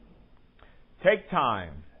Take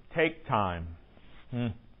time. Take time.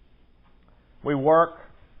 We work.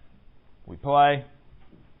 We play.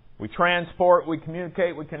 We transport. We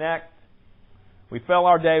communicate. We connect. We fill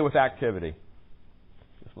our day with activity.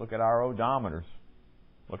 Just look at our odometers.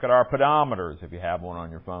 Look at our pedometers if you have one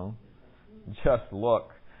on your phone. Just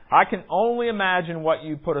look. I can only imagine what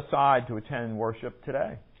you put aside to attend worship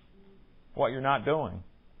today. What you're not doing.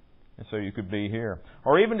 And so you could be here.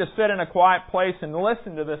 Or even to sit in a quiet place and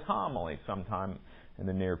listen to this homily sometime in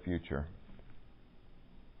the near future.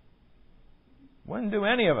 When do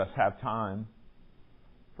any of us have time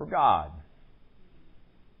for God?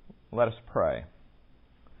 Let us pray.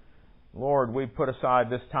 Lord, we put aside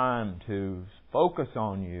this time to focus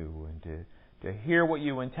on You and to hear what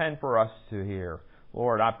You intend for us to hear.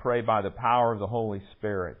 Lord, I pray by the power of the Holy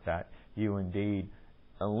Spirit that You indeed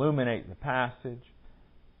illuminate the passage,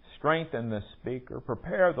 strengthen the speaker,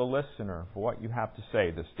 prepare the listener for what You have to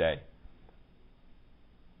say this day.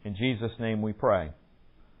 In Jesus' name we pray.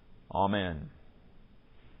 Amen.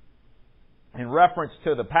 In reference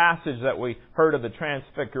to the passage that we heard of the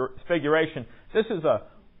Transfiguration, this is a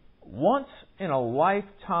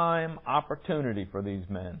once-in-a-lifetime opportunity for these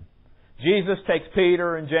men. Jesus takes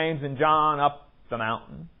Peter and James and John up the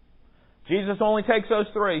mountain. Jesus only takes those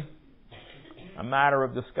three. A matter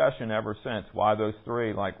of discussion ever since. Why those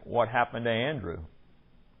three? Like what happened to Andrew?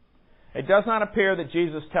 It does not appear that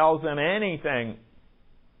Jesus tells them anything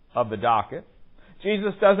of the docket.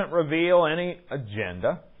 Jesus doesn't reveal any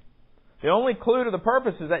agenda. The only clue to the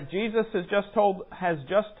purpose is that Jesus has just told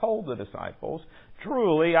the disciples,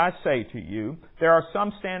 "Truly, I say to you, there are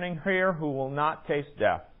some standing here who will not taste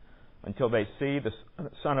death until they see the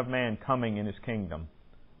Son of Man coming in His kingdom."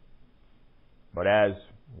 But as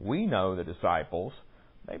we know the disciples,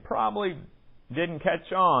 they probably didn't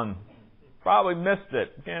catch on, probably missed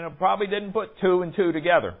it, probably didn't put two and two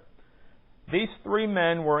together. These three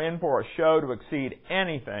men were in for a show to exceed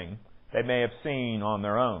anything they may have seen on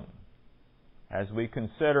their own. As we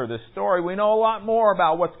consider this story, we know a lot more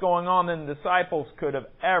about what's going on than the disciples could have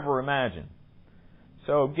ever imagined.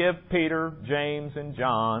 So give Peter, James, and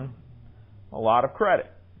John a lot of credit.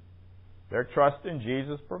 Their trust in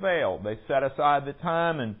Jesus prevailed. They set aside the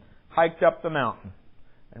time and hiked up the mountain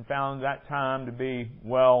and found that time to be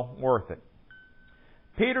well worth it.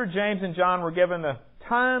 Peter, James, and John were given the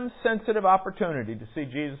time-sensitive opportunity to see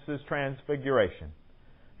Jesus' transfiguration.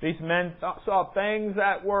 These men saw things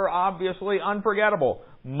that were obviously unforgettable.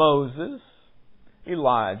 Moses,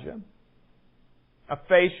 Elijah, a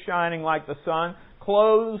face shining like the sun,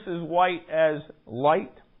 clothes as white as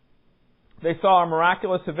light. They saw a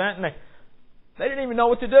miraculous event and they didn't even know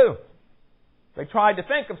what to do. They tried to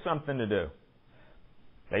think of something to do.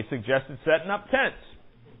 They suggested setting up tents.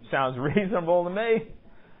 Sounds reasonable to me.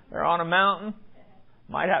 They're on a mountain.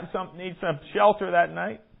 Might need some shelter that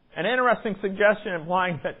night. An interesting suggestion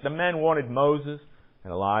implying that the men wanted Moses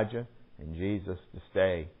and Elijah and Jesus to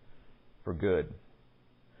stay for good.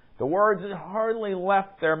 The words had hardly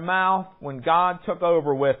left their mouth when God took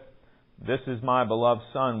over with, "This is my beloved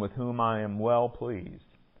Son with whom I am well pleased."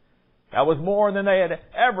 That was more than they had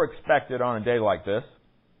ever expected on a day like this,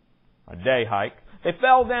 a day hike. They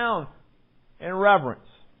fell down in reverence.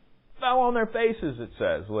 Fell on their faces, it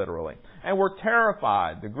says, literally, and were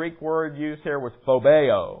terrified. The Greek word used here was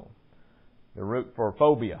phobeo, the root for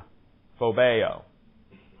phobia, phobeo,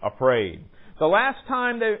 afraid. The last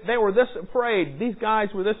time they were this afraid, these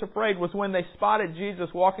guys were this afraid, was when they spotted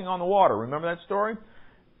Jesus walking on the water. Remember that story?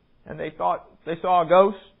 And they thought they saw a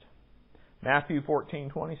ghost. Matthew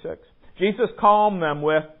 14:26. Jesus calmed them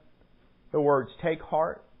with the words, "Take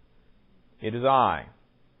heart, it is I.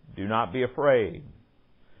 Do not be afraid."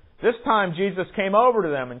 This time Jesus came over to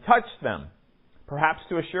them and touched them, perhaps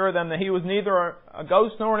to assure them that He was neither a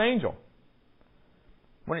ghost nor an angel.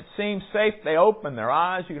 When it seemed safe, they opened their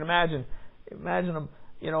eyes. You can imagine them,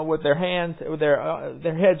 with their hands, with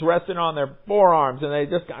their heads resting on their forearms, and they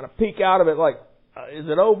just kind of peek out of it like, is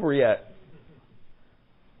it over yet?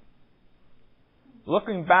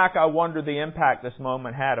 Looking back, I wonder the impact this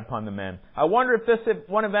moment had upon the men. I wonder if this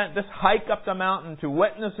hike up the mountain to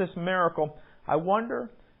witness this miracle, I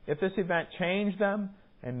wonder if this event changed them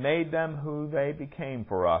and made them who they became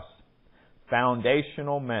for us,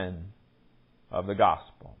 foundational men of the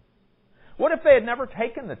gospel. What if they had never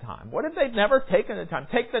taken the time? What if they'd never taken the time?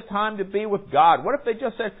 Take the time to be with God. What if they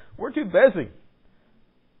just said, "We're too busy"?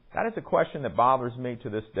 That is a question that bothers me to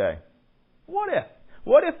this day. What if?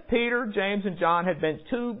 What if Peter, James, and John had been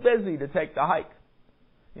too busy to take the hike?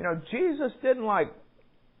 Jesus didn't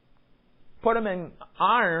put them in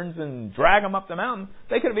irons and drag them up the mountain.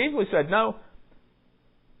 They could have easily said, "No,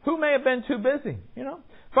 Who may have been too busy,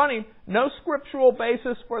 Funny, no scriptural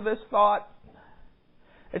basis for this thought.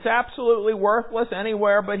 It's absolutely worthless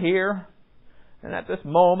anywhere but here and at this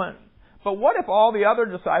moment. But what if all the other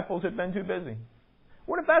disciples had been too busy?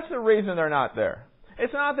 What if that's the reason they're not there?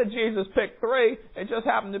 It's not that Jesus picked 3. It just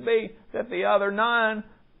happened to be that the other 9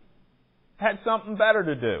 had something better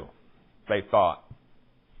to do, they thought.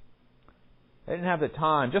 They didn't have the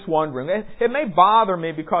time. Just wondering. It may bother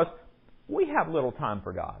me because we have little time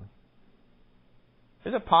for God.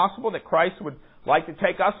 Is it possible that Christ would like to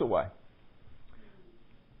take us away?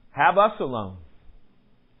 Have us alone.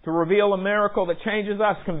 To reveal a miracle that changes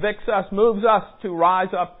us, convicts us, moves us to rise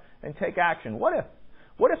up and take action. What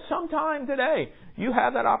if sometime today you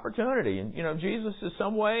have that opportunity and, Jesus is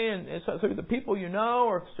some way and it's through the people you know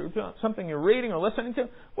or through something you're reading or listening to.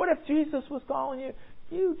 What if Jesus was calling you?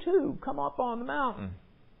 You too, come up on the mountain.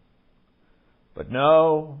 But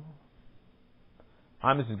no,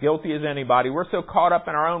 I'm as guilty as anybody. We're so caught up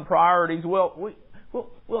in our own priorities.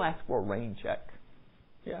 We'll ask for a rain check.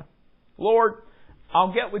 Yeah. Lord,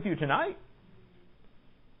 I'll get with you tonight.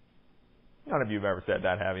 None of you have ever said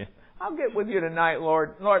that, have you? I'll get with you tonight,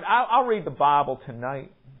 Lord. Lord, I'll read the Bible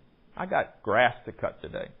tonight. I got grass to cut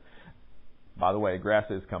today. By the way, grass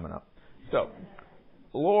is coming up. So,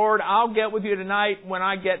 Lord, I'll get with you tonight when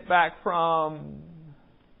I get back from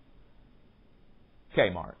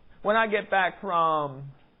Kmart. When I get back from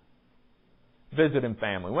visiting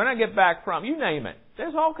family. When I get back from, you name it.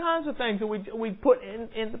 There's all kinds of things that we put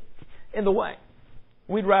in the way.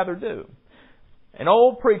 We'd rather do. An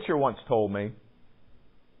old preacher once told me,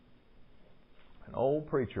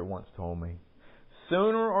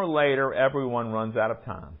 sooner or later, everyone runs out of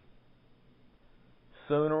time.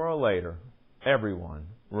 Sooner or later, everyone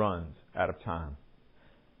runs out of time.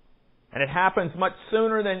 And it happens much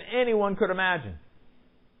sooner than anyone could imagine.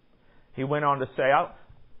 He went on to say,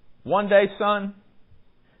 one day, son,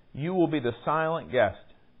 you will be the silent guest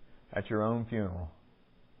at your own funeral.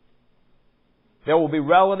 There will be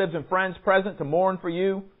relatives and friends present to mourn for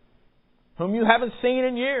you whom you haven't seen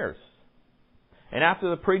in years. And after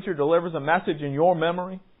the preacher delivers a message in your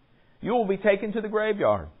memory, you will be taken to the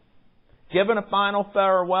graveyard, given a final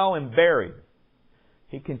farewell, and buried.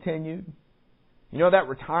 He continued, that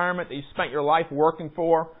retirement that you spent your life working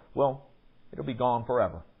for, well, it'll be gone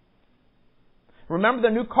forever. Remember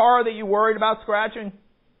the new car that you worried about scratching?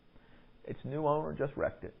 Its new owner just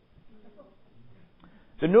wrecked it.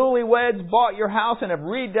 The newlyweds bought your house and have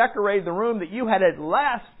redecorated the room that you had at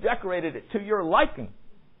last decorated it to your liking.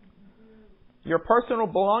 Your personal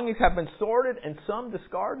belongings have been sorted and some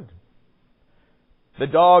discarded. The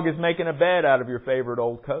dog is making a bed out of your favorite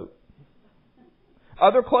old coat.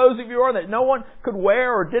 Other clothes of yours that no one could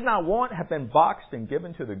wear or did not want have been boxed and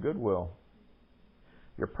given to the Goodwill.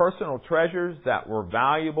 Your personal treasures that were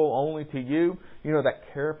valuable only to you,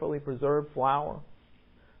 that carefully preserved flower,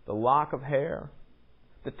 the lock of hair,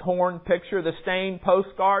 the torn picture, the stained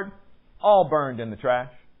postcard, all burned in the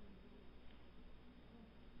trash.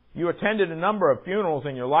 You attended a number of funerals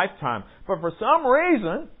in your lifetime, but for some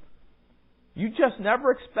reason, you just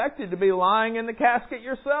never expected to be lying in the casket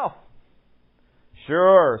yourself.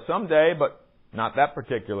 Sure, someday, but not that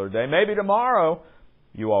particular day. Maybe tomorrow,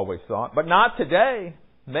 you always thought, but not today.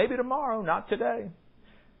 Maybe tomorrow, not today.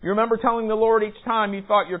 You remember telling the Lord each time you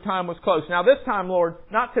thought your time was close. Now this time, Lord,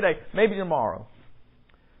 not today, maybe tomorrow.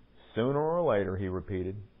 Sooner or later, he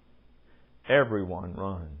repeated, everyone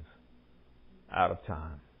runs out of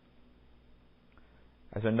time.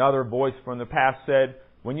 As another voice from the past said,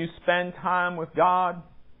 when you spend time with God,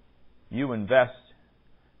 you invest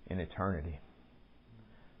in eternity.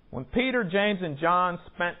 When Peter, James, and John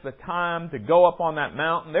spent the time to go up on that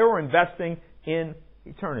mountain, they were investing in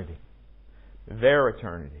eternity. Their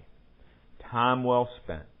eternity. Time well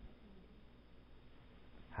spent.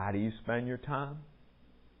 How do you spend your time?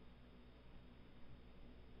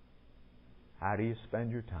 How do you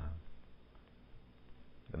spend your time?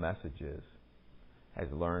 The message is, as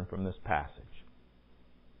learned from this passage,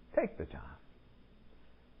 take the time.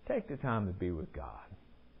 Take the time to be with God.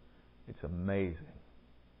 It's amazing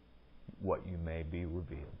what you may be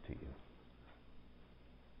revealed to you.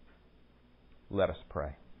 Let us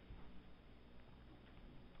pray.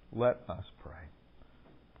 Let us pray.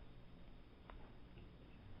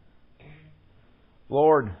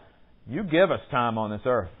 Lord, you give us time on this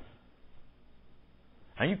earth.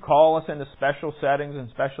 And you call us into special settings and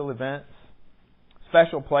special events,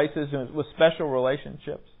 special places with special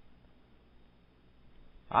relationships.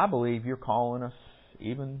 I believe you're calling us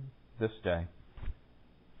even this day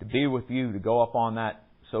to be with you, to go up on that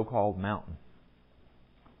so-called mountain.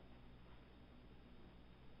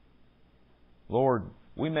 Lord,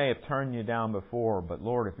 We may have turned you down before, but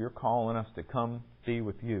Lord, if you're calling us to come be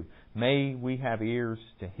with you, may we have ears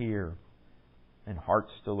to hear and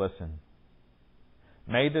hearts to listen.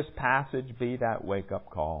 May this passage be that wake-up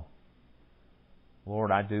call.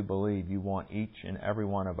 Lord, I do believe you want each and every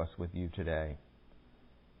one of us with you today.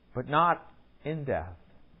 But not in death,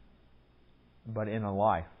 but in a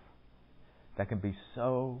life that can be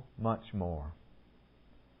so much more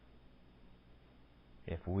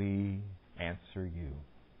if we answer you.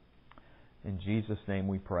 In Jesus' name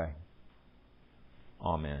we pray.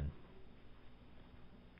 Amen.